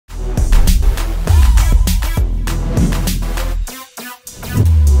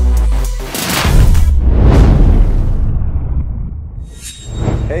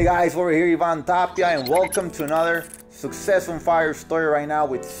guys, over here Ivan Tapia, and welcome to another Success on Fire story right now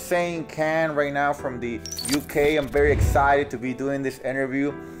with Zain Khan right now from the UK. I'm very excited to be doing this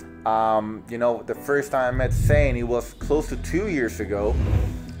interview. You know, the first time I met Zain, it was close to 2 years ago.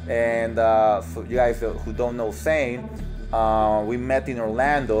 And for you guys who don't know Zain, we met in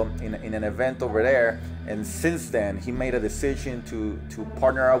Orlando in an event over there. And since then, he made a decision to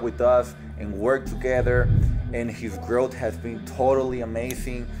partner up with us and work together. And his growth has been totally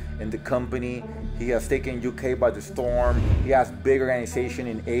amazing in the company. He has taken UK by the storm. He has big organization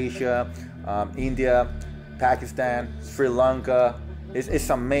in Asia, India, Pakistan, Sri Lanka. It's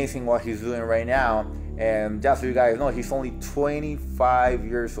amazing what he's doing right now. And just so you guys know, he's only 25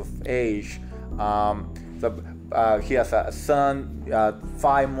 years of age. He has a son,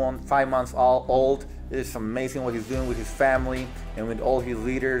 5 months old. It's amazing what he's doing with his family and with all his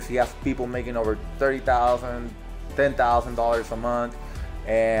leaders. He has people making over $30,000, $10,000 a month.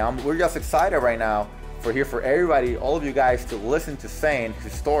 And we're just excited right now for everybody, all of you guys, to listen to Zain,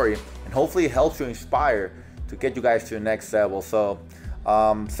 his story, and hopefully it helps you inspire to get you guys to the next level. So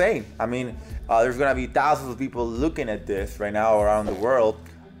Zain, I mean, there's gonna be thousands of people looking at this right now around the world.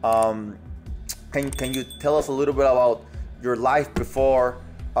 Can you tell us a little bit about your life before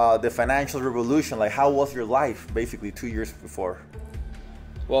the financial revolution? Like, how was your life basically 2 years before?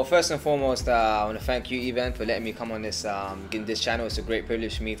 Well, first and foremost, I want to thank you, Ivan, for letting me come on this channel. It's a great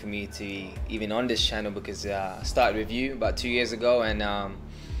privilege for me to even on this channel, because I started with you about 2 years ago, and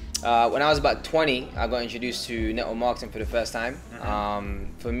when I was about 20, I got introduced to network marketing for the first time.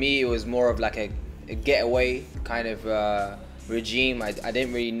 For me, it was more of like a getaway kind of regime. I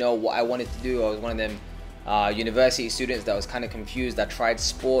didn't really know what I wanted to do. I was one of them university students that was kind of confused. I tried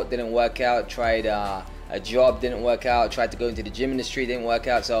sport, didn't work out, tried a job, didn't work out, tried to go into the gym industry, didn't work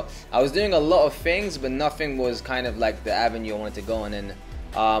out. So I was doing a lot of things, but nothing was kind of like the avenue I wanted to go on. And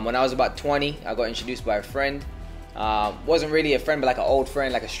when I was about 20, I got introduced by a friend. Wasn't really a friend, but like an old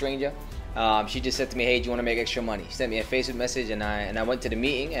friend, like a stranger. She just said to me, "Hey, do you want to make extra money?" She sent me a Facebook message, and I went to the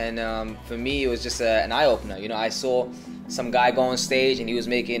meeting. And for me, it was just an eye opener. You know, I saw some guy go on stage, and he was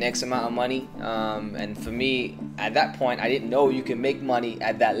making X amount of money. And for me, at that point, I didn't know you can make money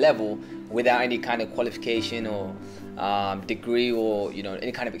at that level without any kind of qualification or degree or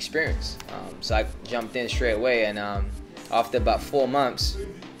any kind of experience. So I jumped in straight away, and after about 4 months,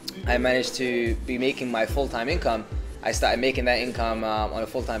 I managed to be making my full-time income. I started making that income on a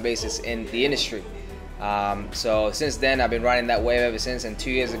full-time basis in the industry. So since then, I've been riding that wave ever since. And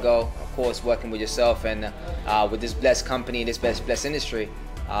 2 years ago, of course, working with yourself and with this blessed company, this blessed industry,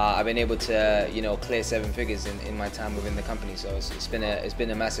 I've been able to clear 7 figures in my time within the company. So it's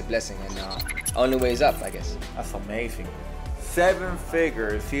been a massive blessing, and only way is up, I guess. That's amazing. 7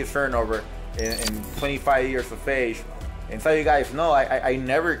 figures his turnover in 25 years of age. And so you guys know, I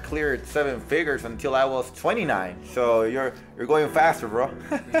never cleared 7 figures until I was 29. So you're going faster, bro.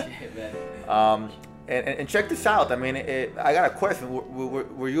 Appreciate it, man. And check this out. I mean, I got a question.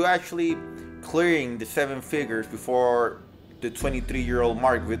 Were you actually clearing the 7 figures before the 23-year-old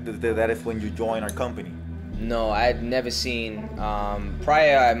mark? That is when you joined our company. No, I had never seen,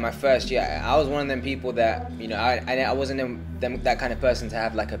 prior my first year, I was one of them people that, I wasn't that kind of person to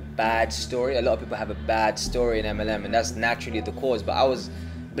have like a bad story. A lot of people have a bad story in MLM, and that's naturally the cause. But I was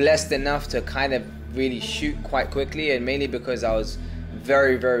blessed enough to kind of really shoot quite quickly, and mainly because I was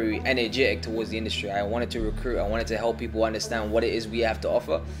very, very energetic towards the industry. I wanted to recruit. I wanted to help people understand what it is we have to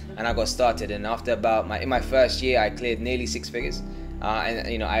offer, and I got started. And after in my first year, I cleared nearly 6 figures.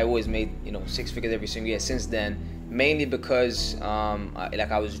 And I always made 6 figures every single year since then, mainly because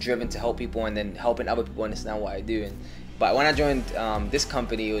I was driven to help people and then helping other people understand what I do. But when I joined this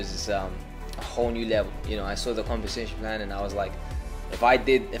company, it was a whole new level. I saw the compensation plan, and I was like, if I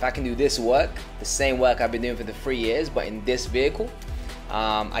can do this work, the same work I've been doing for the 3 years, but in this vehicle,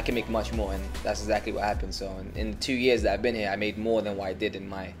 I can make much more. And that's exactly what happened. So in 2 years that I've been here, I made more than what I did in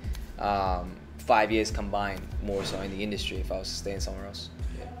my 5 years combined, more so in the industry, if I was staying somewhere else.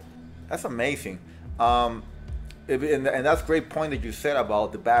 Yeah. That's amazing. And that's a great point that you said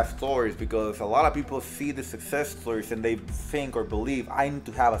about the bad stories, because a lot of people see the success stories and they think or believe, I need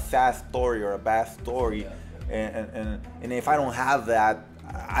to have a sad story or a bad story. Yeah. And if I don't have that,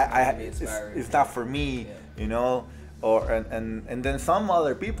 it's not for me. Yeah. And then some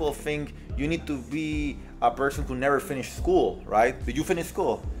other people think you need to be a person who never finished school, right? Did you finish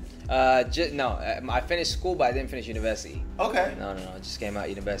school? No, I finished school, but I didn't finish university. Okay. No, I just came out of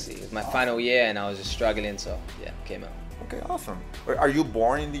university. It was my final year, and I was just struggling, so yeah, came out. Okay, awesome. Are you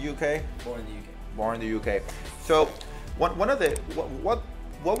born in the UK? Born in the UK. Born in the UK. So, what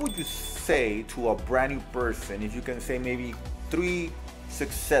would you say to a brand new person, if you can say maybe three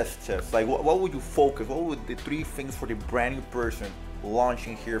success tips? Like what would you focus? What would the 3 things for the brand new person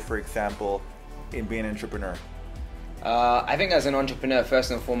launching here, for example, in being an entrepreneur? I think as an entrepreneur, first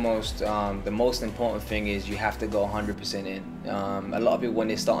and foremost, the most important thing is you have to go 100% in. A lot of people, when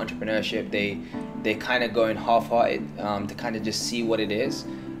they start entrepreneurship, they kind of go in half-hearted to kind of just see what it is.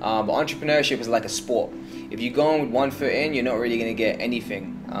 But entrepreneurship is like a sport. If you go in with 1 foot in, you're not really going to get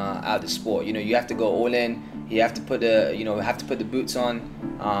anything out of the sport. You know, you have to go all in. You have to put the boots on.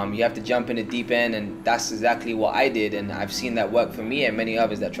 You have to jump in the deep end, and that's exactly what I did. And I've seen that work for me and many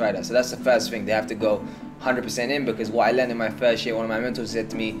others that try that. So that's the first thing. They have to go 100% in, because what I learned in my first year, one of my mentors said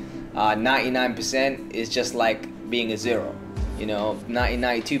to me, 99% is just like being a 0. You know,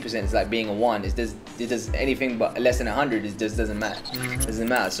 92% is like being a 1. It does anything but less than 100. It just doesn't matter. It doesn't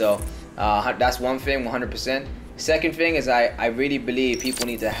matter. So that's one thing, 100%. Second thing is I really believe people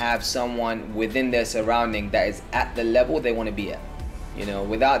need to have someone within their surrounding that is at the level they want to be at. You know,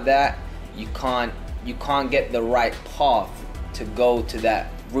 without that, you can't get the right path to go to that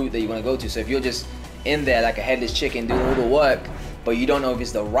route that you want to go to. So if you're just in there like a headless chicken doing all the work, but you don't know if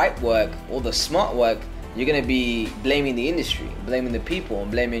it's the right work or the smart work, you're going to be blaming the industry, blaming the people,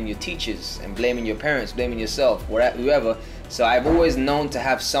 and blaming your teachers, and blaming your parents, blaming yourself, whoever. So I've always known to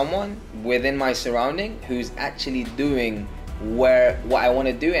have someone within my surrounding who's actually doing what I want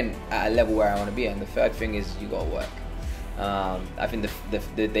to do and at a level where I want to be. And the third thing is you got to work. I think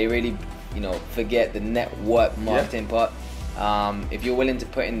they really, you know, forget the network marketing part. If you're willing to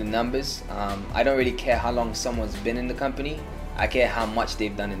put in the numbers, I don't really care how long someone's been in the company. I care how much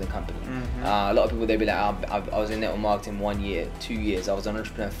they've done in the company. A lot of people, they'll be like, I was in network marketing 1 year, 2 years, I was an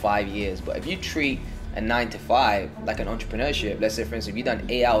entrepreneur 5 years. But if you treat a 9 to 5 like an entrepreneurship, let's say for instance, if you've done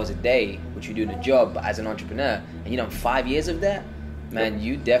 8 hours a day, which you do in a job, but as an entrepreneur, and you've done 5 years of that, man,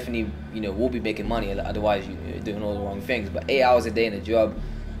 you definitely, you know, will be making money. Otherwise, you're doing all the wrong things. But 8 hours a day in a job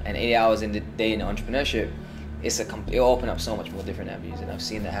and 8 hours in the day in entrepreneurship, it'll open up so much more different avenues, and I've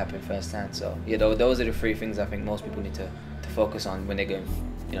seen that happen firsthand. So yeah, those are the 3 things I think most people need to focus on when they're going,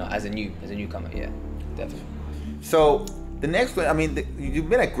 you know, as a newcomer. Yeah, definitely. So the next one, I mean, you've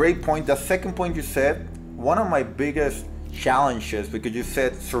made a great point. The second point you said, one of my biggest challenges, because you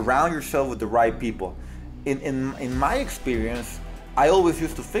said surround yourself with the right people. In my experience, I always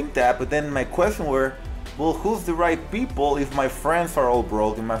used to think that, but then my question were, well, who's the right people if my friends are all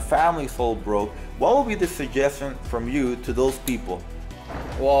broke and my family's all broke? What would be the suggestion from you to those people?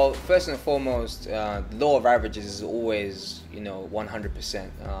 Well, first and foremost, the law of averages is always, you know,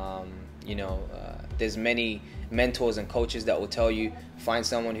 100%. There's many mentors and coaches that will tell you, find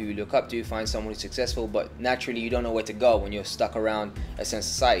someone who you look up to, find someone who's successful, but naturally you don't know where to go when you're stuck around a sense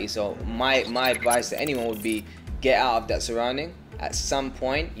of society. So my advice to anyone would be, get out of that surrounding. At some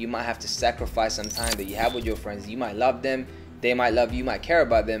point, you might have to sacrifice some time that you have with your friends. You might love them, they might love you, you might care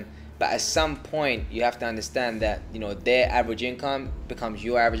about them, but at some point, you have to understand that, you know, their average income becomes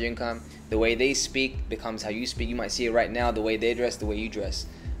your average income. The way they speak becomes how you speak. You might see it right now, the way they dress, the way you dress.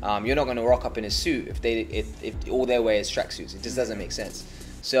 You're not going to rock up in a suit if all they wear is tracksuits. It just doesn't make sense.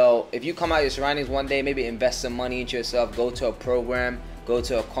 So if you come out of your surroundings one day, maybe invest some money into yourself, go to a program, go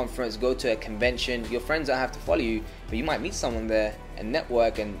to a conference, go to a convention. Your friends don't have to follow you, but you might meet someone there and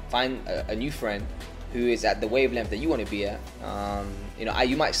network and find a new friend who is at the wavelength that you want to be at.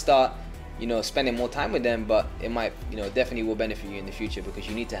 You might start, you know, spending more time with them, but it might, you know, definitely will benefit you in the future, because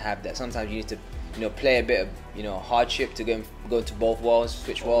you need to have that. Sometimes you need to, you know, play a bit of, you know, hardship to go to both worlds,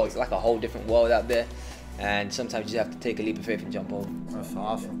 switch worlds. It's like a whole different world out there, and sometimes you just have to take a leap of faith and jump over. That's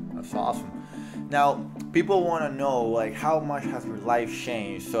awesome. That's awesome. Now, people want to know, like, how much has your life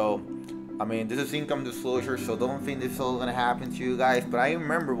changed? So, I mean, this is income disclosure, so don't think this is all gonna happen to you guys. But I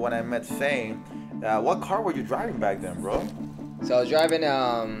remember when I met Zain, what car were you driving back then, bro? So I was driving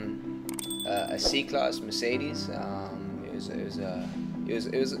a C-Class Mercedes.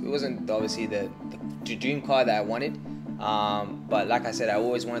 It wasn't obviously the dream car that I wanted, but like I said, I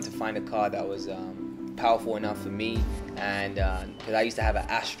always wanted to find a car that was powerful enough for me. And because I used to have an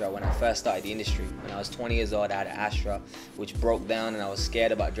Astra when I first started the industry. When I was 20 years old, I had an Astra which broke down, and I was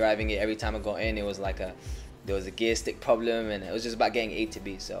scared about driving it. Every time I got in, it was like there was a gear stick problem, and it was just about getting A to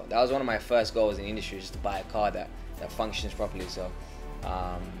B. So that was one of my first goals in the industry, just to buy a car that functions properly. So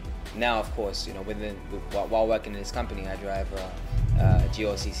now, of course, you know, while working in this company, I drive a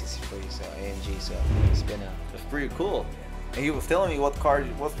GLC 63, so AMG. So it's been that's pretty cool. And he was telling me what's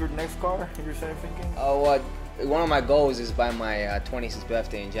your next car you're thinking? One of my goals is by my 26th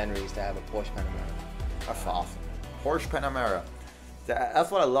birthday in January is to have a Porsche Panamera. That's awesome. Porsche Panamera. That's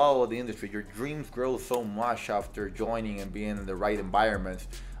what I love about the industry. Your dreams grow so much after joining and being in the right environments.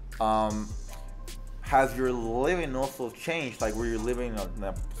 has your living also changed? Like, were you living in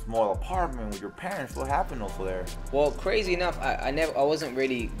a small apartment with your parents? What happened also there? Well, crazy enough, I wasn't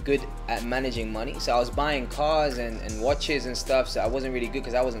really good at managing money. So I was buying cars and watches and stuff. So I wasn't really good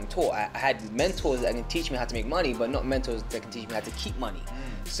because I wasn't taught. I had mentors that can teach me how to make money, but not mentors that can teach me how to keep money.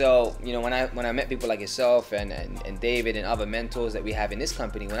 So, you know, when I met people like yourself and David and other mentors that we have in this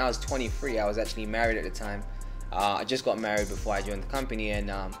company, when I was 23, I was actually married at the time. I just got married before I joined the company, and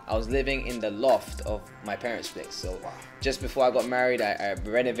I was living in the loft of my parents' place. So just before I got married, I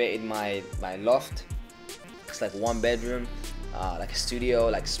renovated my loft. It's like 1 bedroom, like a studio,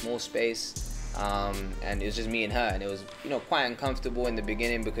 like small space, and it was just me and her, and it was, you know, quite uncomfortable in the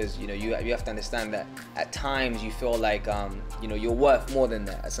beginning because, you know, you have to understand that at times you feel like you know, you're worth more than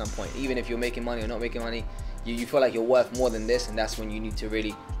that at some point. Even if you're making money or not making money, you feel like you're worth more than this, and that's when you need to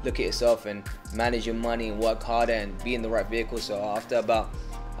really look at yourself and manage your money and work harder and be in the right vehicle. So after about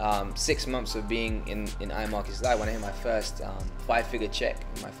 6 months of being in iMarket's life, when I hit my first 5-figure check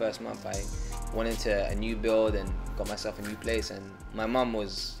in my first month, I went into a new build and got myself a new place. And my mom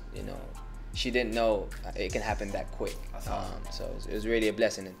was, you know, she didn't know it can happen that quick. So it was really a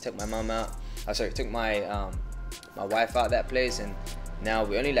blessing. It took my mom out. Took my my wife out that place, and now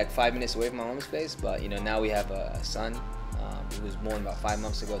we're only like 5 minutes away from my mom's place. But, you know, now we have a son who was born about 5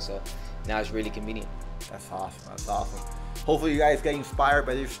 months ago. So now it's really convenient. That's awesome. That's awesome. Hopefully you guys get inspired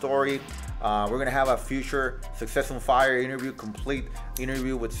by this story. We're gonna have a future Success on Fire interview, complete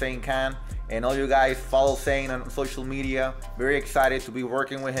interview with Zain Khan. And all you guys, follow Zain on social media. Very excited to be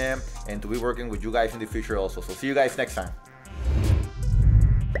working with him and to be working with you guys in the future also. So see you guys next time.